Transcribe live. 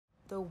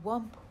The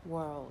Wump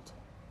World.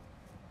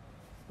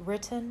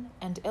 Written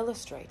and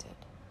illustrated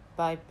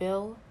by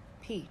Bill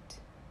Peet.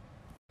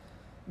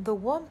 The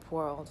Wump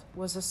World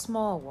was a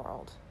small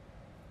world,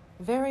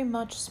 very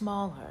much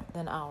smaller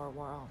than our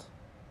world.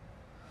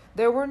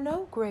 There were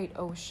no great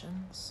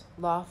oceans,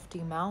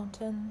 lofty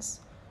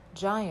mountains,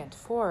 giant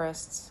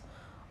forests,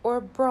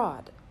 or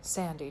broad,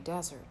 sandy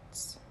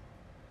deserts.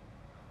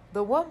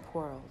 The Wump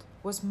World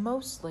was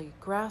mostly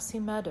grassy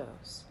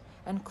meadows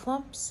and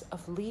clumps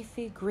of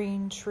leafy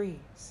green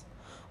trees,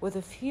 with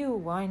a few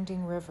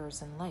winding rivers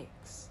and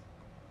lakes.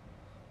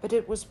 But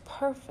it was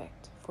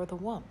perfect for the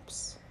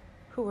Wumps,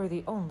 who were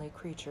the only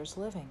creatures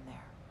living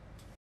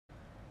there.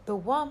 The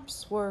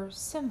Wumps were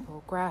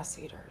simple grass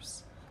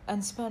eaters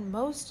and spent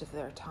most of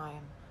their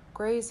time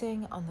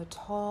grazing on the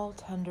tall,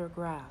 tender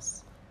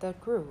grass that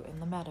grew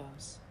in the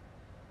meadows.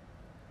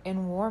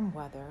 In warm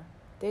weather,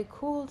 they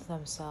cooled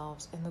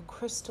themselves in the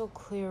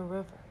crystal-clear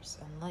rivers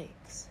and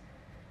lakes.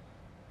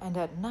 And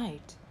at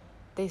night,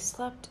 they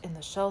slept in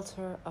the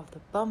shelter of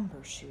the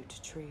bumbershoot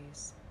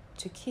trees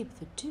to keep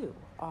the dew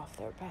off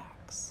their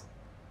backs.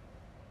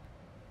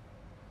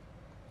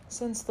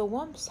 Since the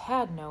Wumps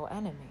had no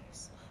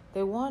enemies,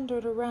 they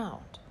wandered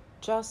around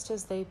just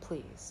as they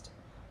pleased,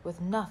 with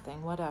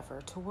nothing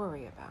whatever to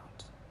worry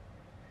about.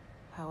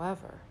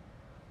 However,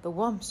 the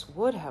Wumps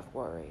would have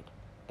worried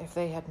if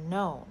they had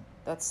known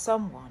that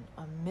someone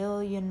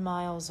 1,000,000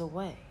 miles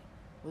away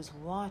was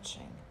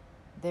watching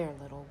their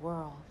little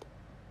world.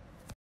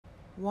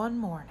 One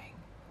morning,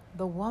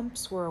 the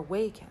Wumps were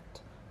awakened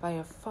by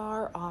a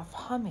far-off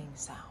humming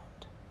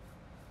sound.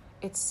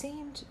 It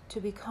seemed to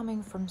be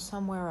coming from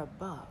somewhere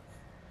above,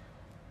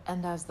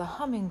 and as the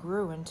humming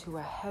grew into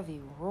a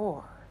heavy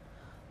roar,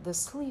 the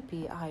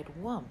sleepy-eyed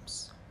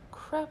Wumps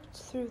crept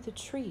through the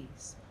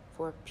trees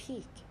for a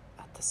peek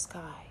at the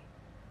sky.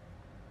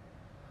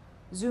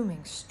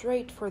 Zooming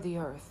straight for the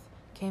earth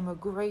came a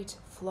great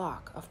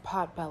flock of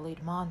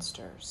pot-bellied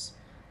monsters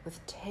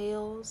with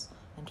tails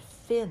and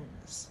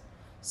fins,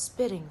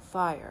 spitting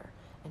fire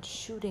and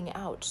shooting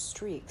out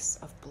streaks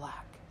of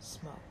black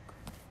smoke.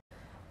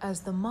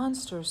 As the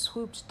monsters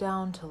swooped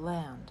down to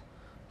land,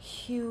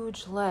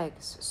 huge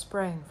legs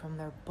sprang from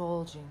their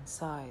bulging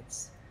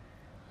sides,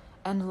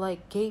 and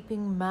like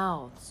gaping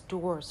mouths,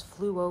 doors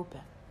flew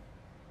open.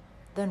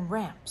 Then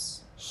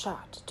ramps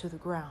shot to the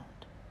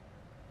ground,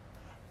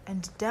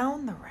 and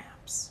down the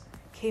ramps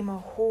came a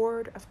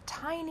horde of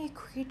tiny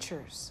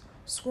creatures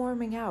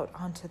swarming out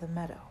onto the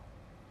meadow.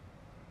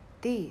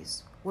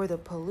 These were the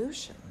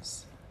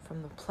pollutions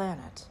from the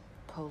planet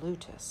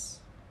Pollutus.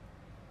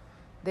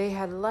 They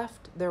had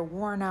left their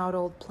worn-out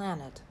old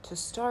planet to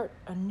start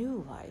a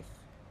new life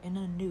in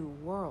a new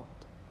world.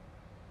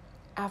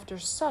 After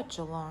such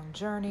a long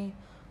journey,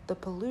 the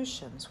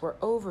pollutions were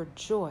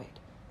overjoyed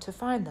to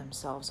find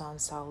themselves on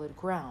solid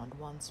ground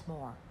once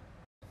more.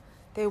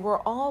 They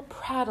were all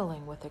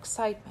prattling with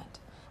excitement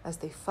as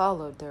they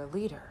followed their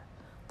leader,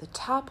 the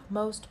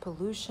topmost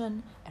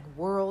pollution and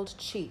world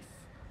chief,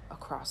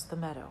 across the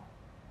meadow.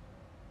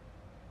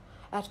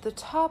 At the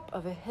top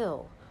of a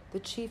hill, the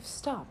chief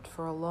stopped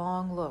for a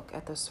long look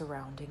at the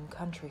surrounding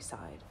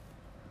countryside.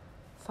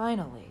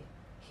 Finally,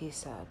 he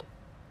said,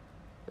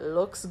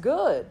 "Looks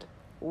good.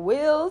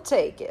 We'll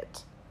take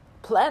it.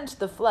 Plant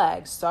the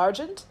flag,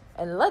 Sergeant,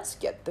 and let's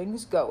get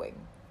things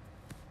going."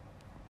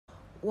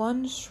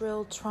 One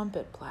shrill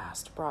trumpet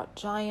blast brought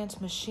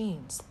giant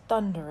machines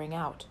thundering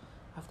out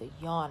of the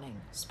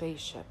yawning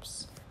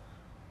spaceships,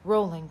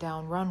 rolling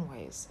down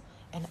runways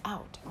and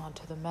out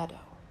onto the meadow.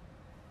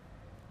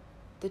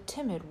 The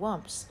timid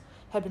Wumps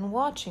had been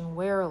watching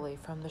warily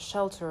from the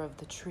shelter of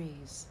the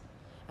trees,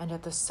 and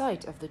at the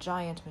sight of the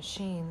giant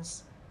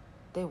machines,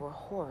 they were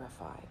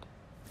horrified.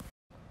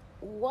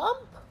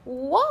 "Wump!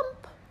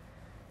 Wump!"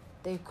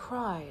 they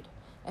cried,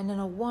 and in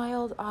a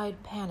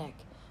wild-eyed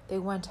panic, they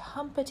went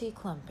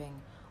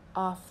humpity-clumping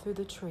off through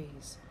the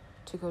trees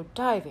to go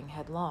diving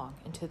headlong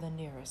into the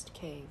nearest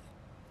cave.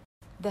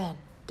 Then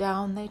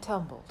down they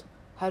tumbled,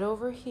 head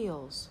over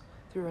heels,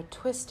 through a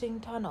twisting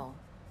tunnel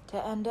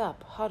to end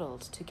up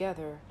huddled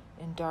together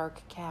in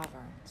dark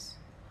caverns,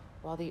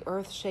 while the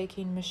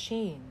earth-shaking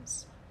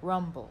machines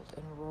rumbled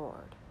and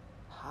roared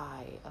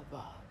high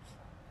above.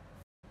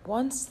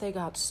 Once they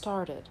got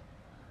started,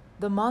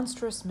 the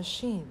monstrous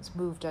machines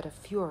moved at a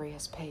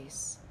furious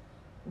pace,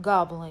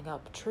 gobbling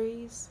up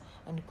trees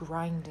and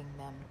grinding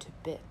them to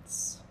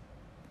bits.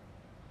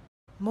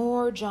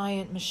 More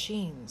giant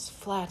machines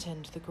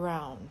flattened the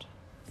ground,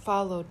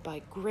 followed by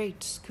great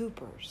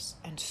scoopers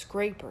and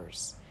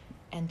scrapers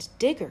and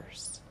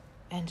diggers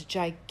and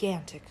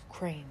gigantic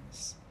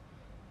cranes.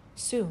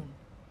 Soon,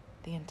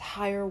 the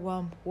entire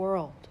Wump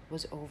world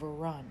was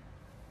overrun.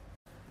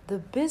 The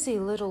busy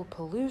little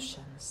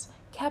pollutions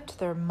kept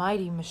their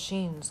mighty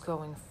machines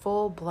going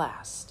full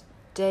blast,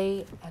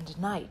 day and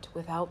night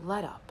without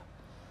let-up,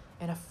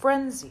 in a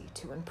frenzy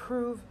to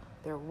improve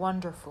their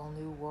wonderful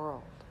new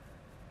world.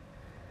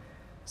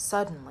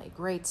 Suddenly,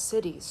 great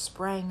cities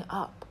sprang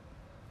up,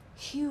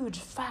 huge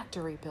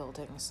factory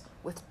buildings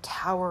with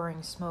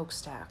towering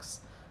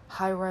smokestacks,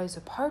 high-rise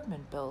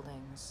apartment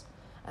buildings,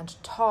 and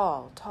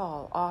tall,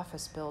 tall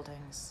office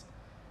buildings,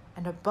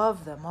 and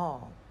above them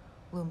all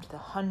loomed the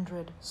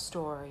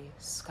 100-story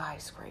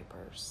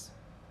skyscrapers.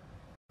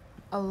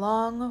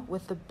 Along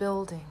with the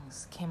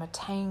buildings came a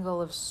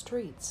tangle of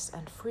streets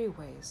and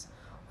freeways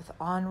with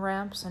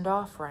on-ramps and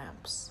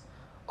off-ramps,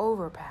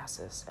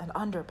 overpasses and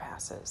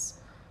underpasses,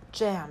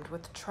 jammed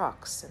with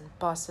trucks and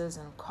buses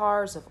and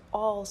cars of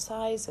all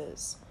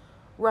sizes,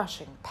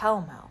 rushing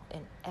pell-mell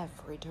in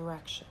every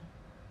direction.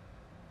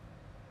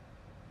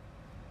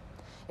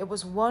 It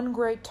was one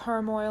great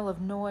turmoil of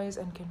noise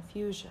and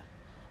confusion,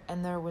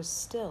 and there was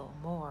still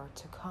more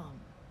to come.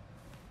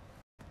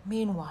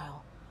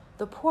 Meanwhile,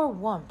 the poor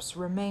Wumps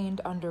remained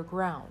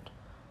underground,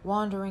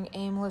 wandering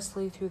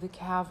aimlessly through the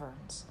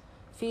caverns,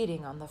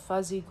 feeding on the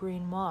fuzzy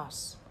green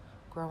moss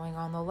growing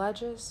on the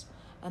ledges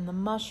and the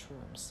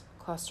mushrooms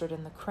clustered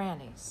in the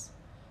crannies,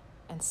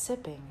 and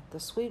sipping the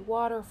sweet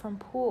water from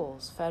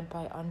pools fed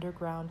by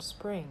underground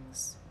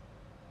springs.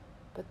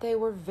 But they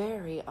were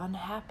very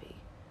unhappy.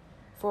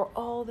 For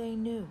all they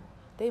knew,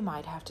 they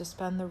might have to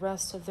spend the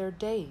rest of their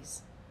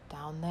days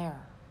down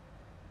there.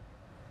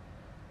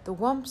 The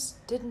Wumps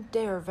didn't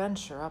dare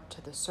venture up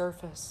to the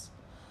surface,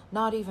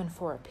 not even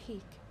for a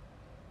peek.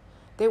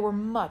 They were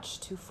much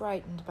too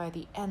frightened by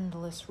the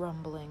endless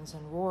rumblings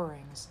and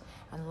roarings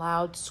and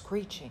loud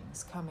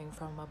screechings coming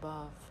from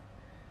above.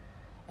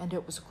 And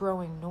it was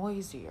growing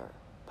noisier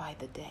by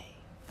the day.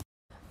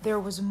 There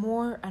was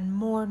more and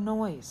more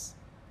noise,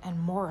 and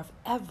more of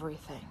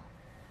everything.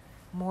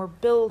 More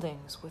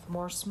buildings with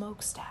more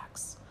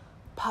smokestacks,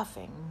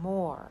 puffing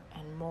more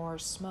and more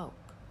smoke.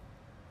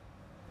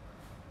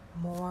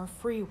 More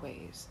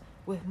freeways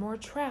with more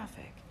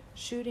traffic,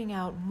 shooting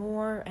out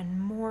more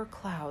and more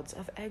clouds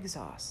of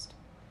exhaust.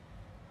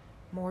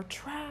 More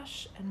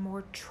trash and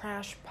more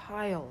trash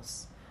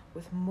piles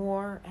with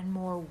more and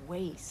more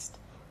waste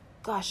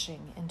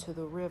gushing into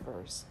the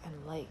rivers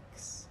and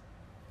lakes.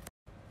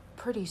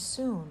 Pretty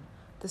soon,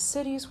 the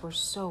cities were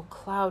so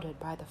clouded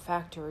by the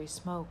factory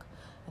smoke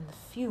and the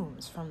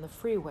fumes from the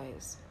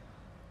freeways,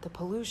 the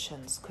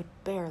pollutions could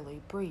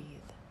barely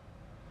breathe.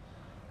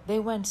 They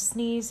went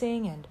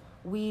sneezing and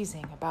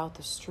wheezing about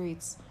the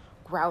streets,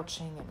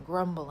 grouching and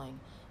grumbling,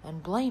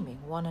 and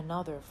blaming one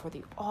another for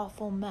the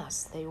awful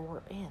mess they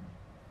were in.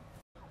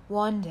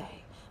 One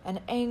day, an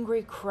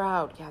angry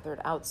crowd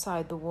gathered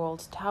outside the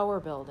World Tower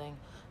building,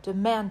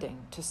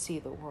 demanding to see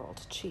the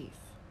World Chief.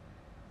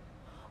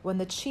 When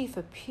the chief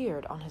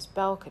appeared on his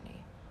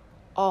balcony,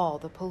 all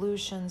the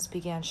pollutions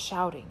began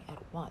shouting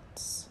at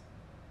once.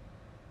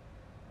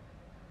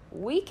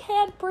 "We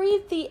can't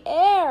breathe the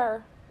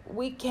air,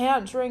 we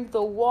can't drink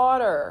the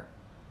water,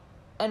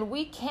 and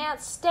we can't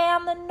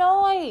stand the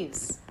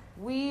noise.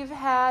 We've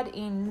had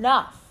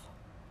enough."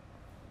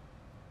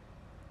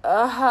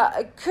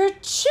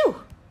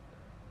 Kerchoo!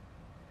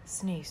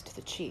 Sneezed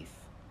the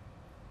chief.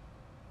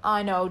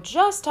 "I know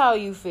just how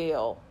you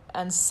feel,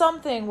 and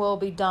something will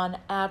be done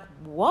at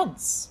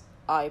once,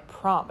 I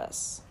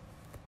promise."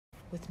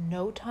 With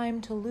no time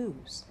to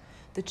lose,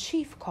 the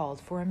chief called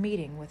for a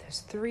meeting with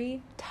his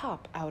 3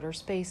 top outer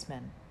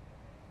spacemen.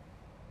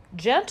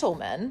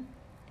 "Gentlemen,"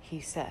 he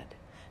said,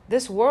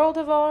 "this world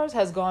of ours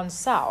has gone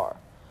sour.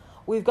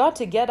 We've got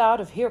to get out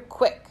of here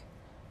quick.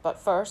 But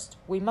first,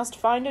 we must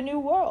find a new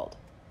world.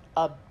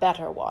 A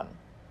better one.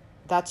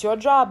 That's your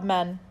job,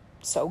 men.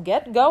 So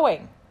get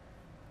going."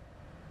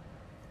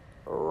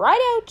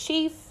 "Right-o,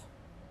 Chief,"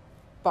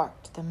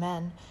 barked the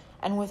men,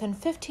 and within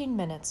 15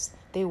 minutes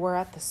they were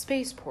at the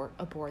spaceport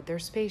aboard their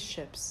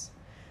spaceships.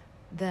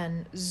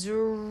 Then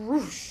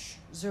zooroosh,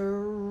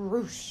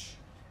 zooroosh,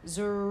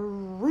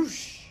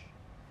 zooroosh.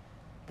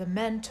 The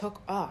men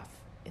took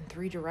off in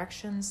 3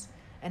 directions,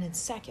 and in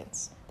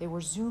seconds they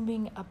were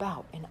zooming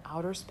about in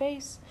outer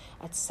space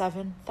at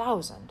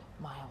 7,000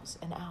 miles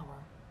an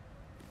hour.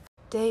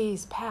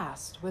 Days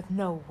passed with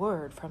no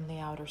word from the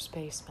outer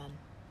spacemen.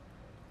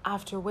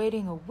 After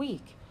waiting a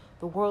week,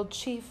 the world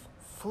chief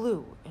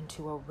flew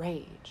into a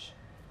rage.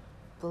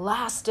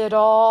 "Blast it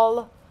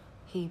all,"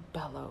 he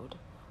bellowed.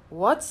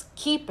 "What's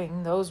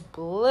keeping those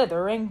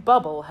blithering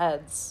bubble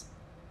heads?"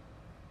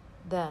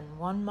 Then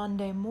one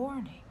Monday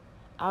morning,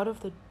 out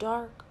of the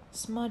dark,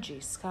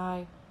 smudgy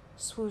sky,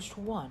 swooshed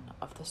one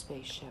of the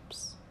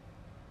spaceships.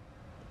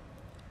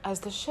 As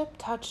the ship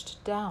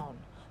touched down,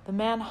 the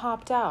man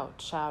hopped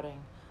out,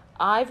 shouting,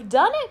 "I've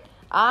done it!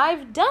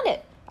 I've done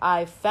it!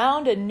 I've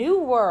found a new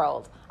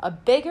world, a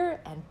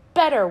bigger and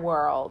better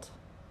world."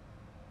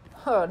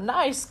 "Oh,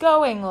 nice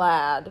going,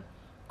 lad,"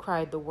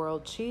 cried the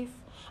world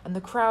chief, and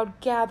the crowd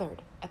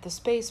gathered at the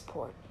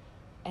spaceport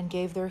and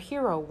gave their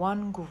hero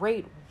one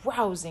great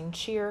rousing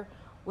cheer,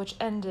 which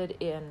ended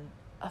in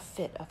a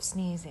fit of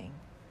sneezing.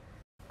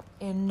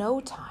 In no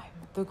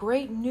time, the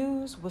great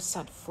news was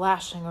sent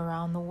flashing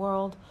around the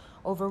world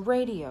over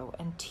radio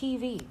and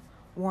TV,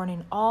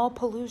 warning all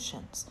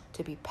pollutions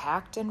to be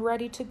packed and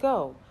ready to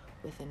go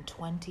within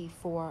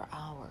 24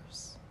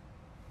 hours.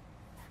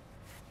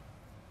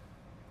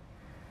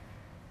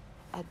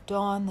 At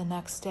dawn the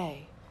next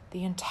day,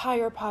 the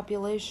entire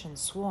population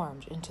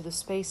swarmed into the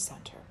space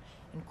center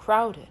and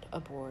crowded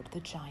aboard the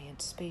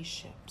giant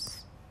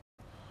spaceships.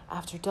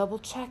 After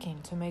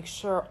double-checking to make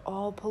sure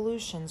all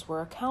pollutions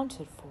were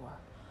accounted for,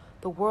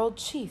 the world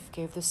chief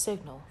gave the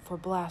signal for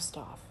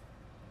blastoff.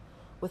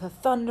 With a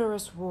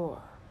thunderous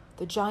roar,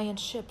 the giant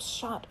ships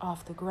shot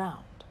off the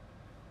ground.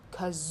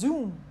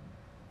 Kazoom!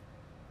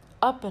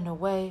 Up and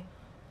away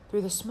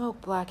through the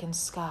smoke-blackened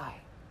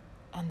sky,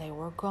 and they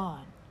were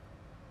gone.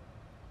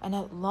 And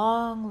at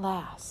long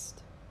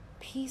last,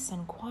 peace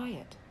and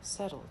quiet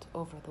settled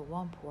over the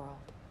Wump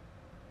World.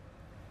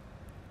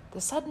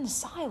 The sudden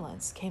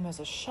silence came as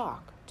a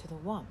shock to the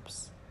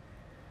Wumps.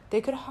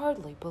 They could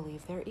hardly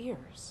believe their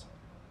ears.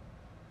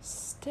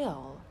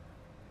 Still,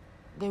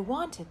 they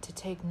wanted to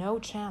take no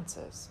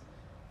chances,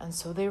 and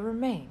so they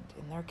remained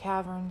in their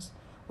caverns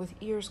with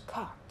ears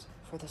cocked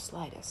for the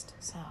slightest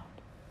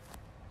sound.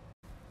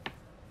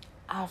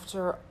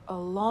 After a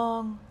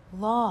long,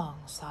 long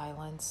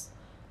silence,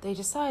 they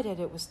decided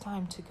it was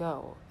time to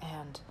go,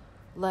 and,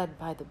 led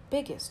by the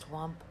biggest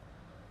Wump,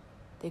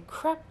 they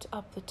crept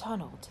up the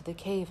tunnel to the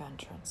cave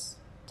entrance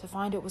to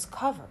find it was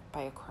covered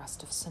by a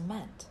crust of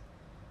cement.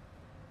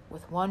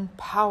 With one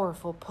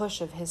powerful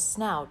push of his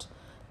snout,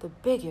 the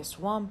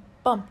biggest Wump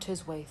bumped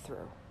his way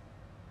through.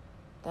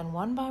 Then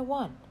one by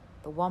one,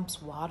 the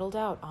Wumps waddled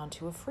out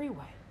onto a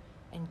freeway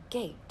and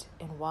gaped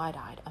in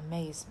wide-eyed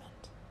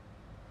amazement.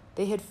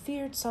 They had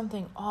feared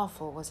something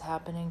awful was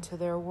happening to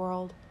their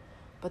world,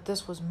 but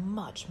this was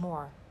much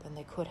more than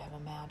they could have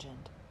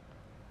imagined.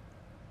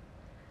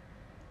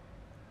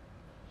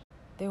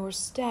 They were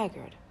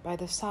staggered by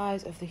the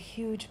size of the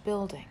huge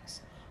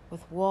buildings,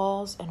 with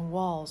walls and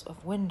walls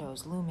of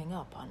windows looming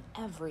up on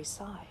every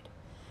side,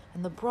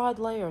 and the broad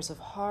layers of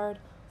hard,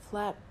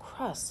 flat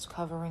crust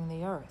covering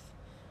the earth,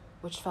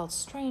 which felt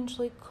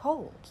strangely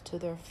cold to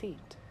their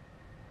feet.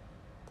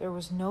 There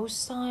was no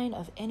sign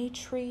of any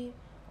tree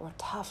or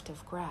tuft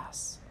of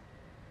grass.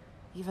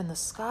 Even the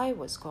sky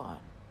was gone,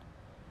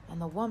 and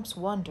the Wumps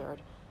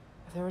wondered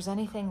if there was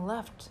anything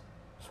left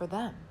for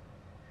them.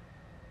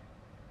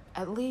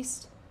 At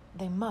least,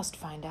 they must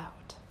find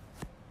out.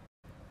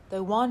 They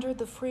wandered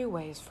the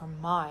freeways for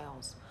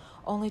miles,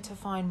 only to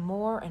find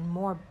more and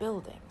more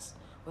buildings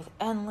with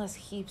endless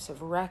heaps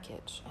of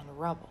wreckage and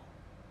rubble.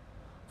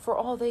 For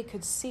all they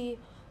could see,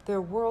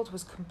 their world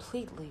was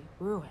completely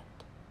ruined.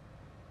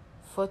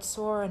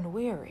 Footsore and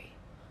weary,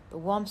 the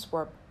Wumps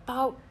were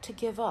about to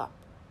give up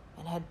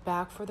and head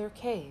back for their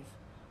cave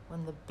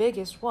when the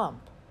biggest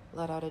Wump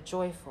let out a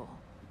joyful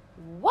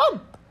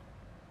 "Wump!"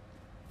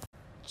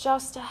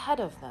 Just ahead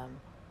of them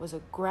was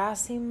a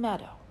grassy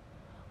meadow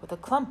with a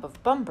clump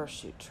of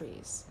bumbershoot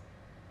trees,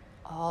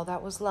 all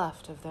that was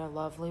left of their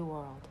lovely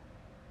world.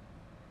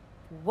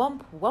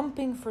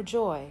 Wumping for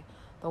joy,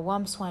 the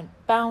Wumps went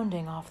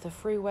bounding off the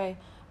freeway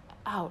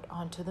out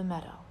onto the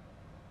meadow.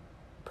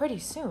 Pretty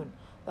soon,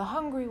 the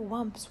hungry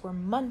Wumps were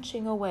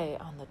munching away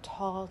on the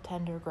tall,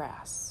 tender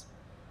grass.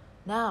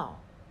 Now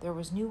there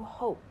was new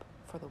hope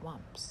for the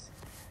Wumps.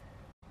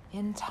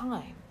 In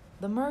time,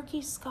 the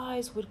murky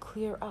skies would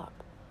clear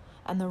up,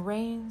 and the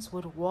rains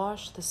would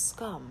wash the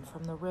scum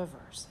from the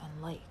rivers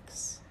and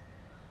lakes.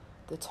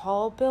 The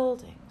tall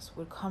buildings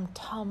would come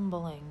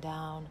tumbling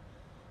down,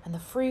 and the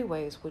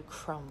freeways would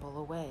crumble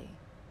away.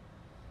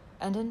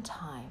 And in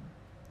time,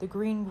 the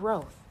green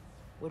growth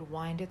would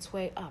wind its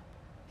way up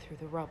through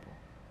the rubble.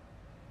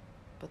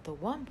 But the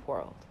Wump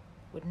World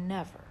would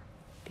never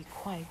be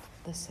quite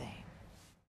the same.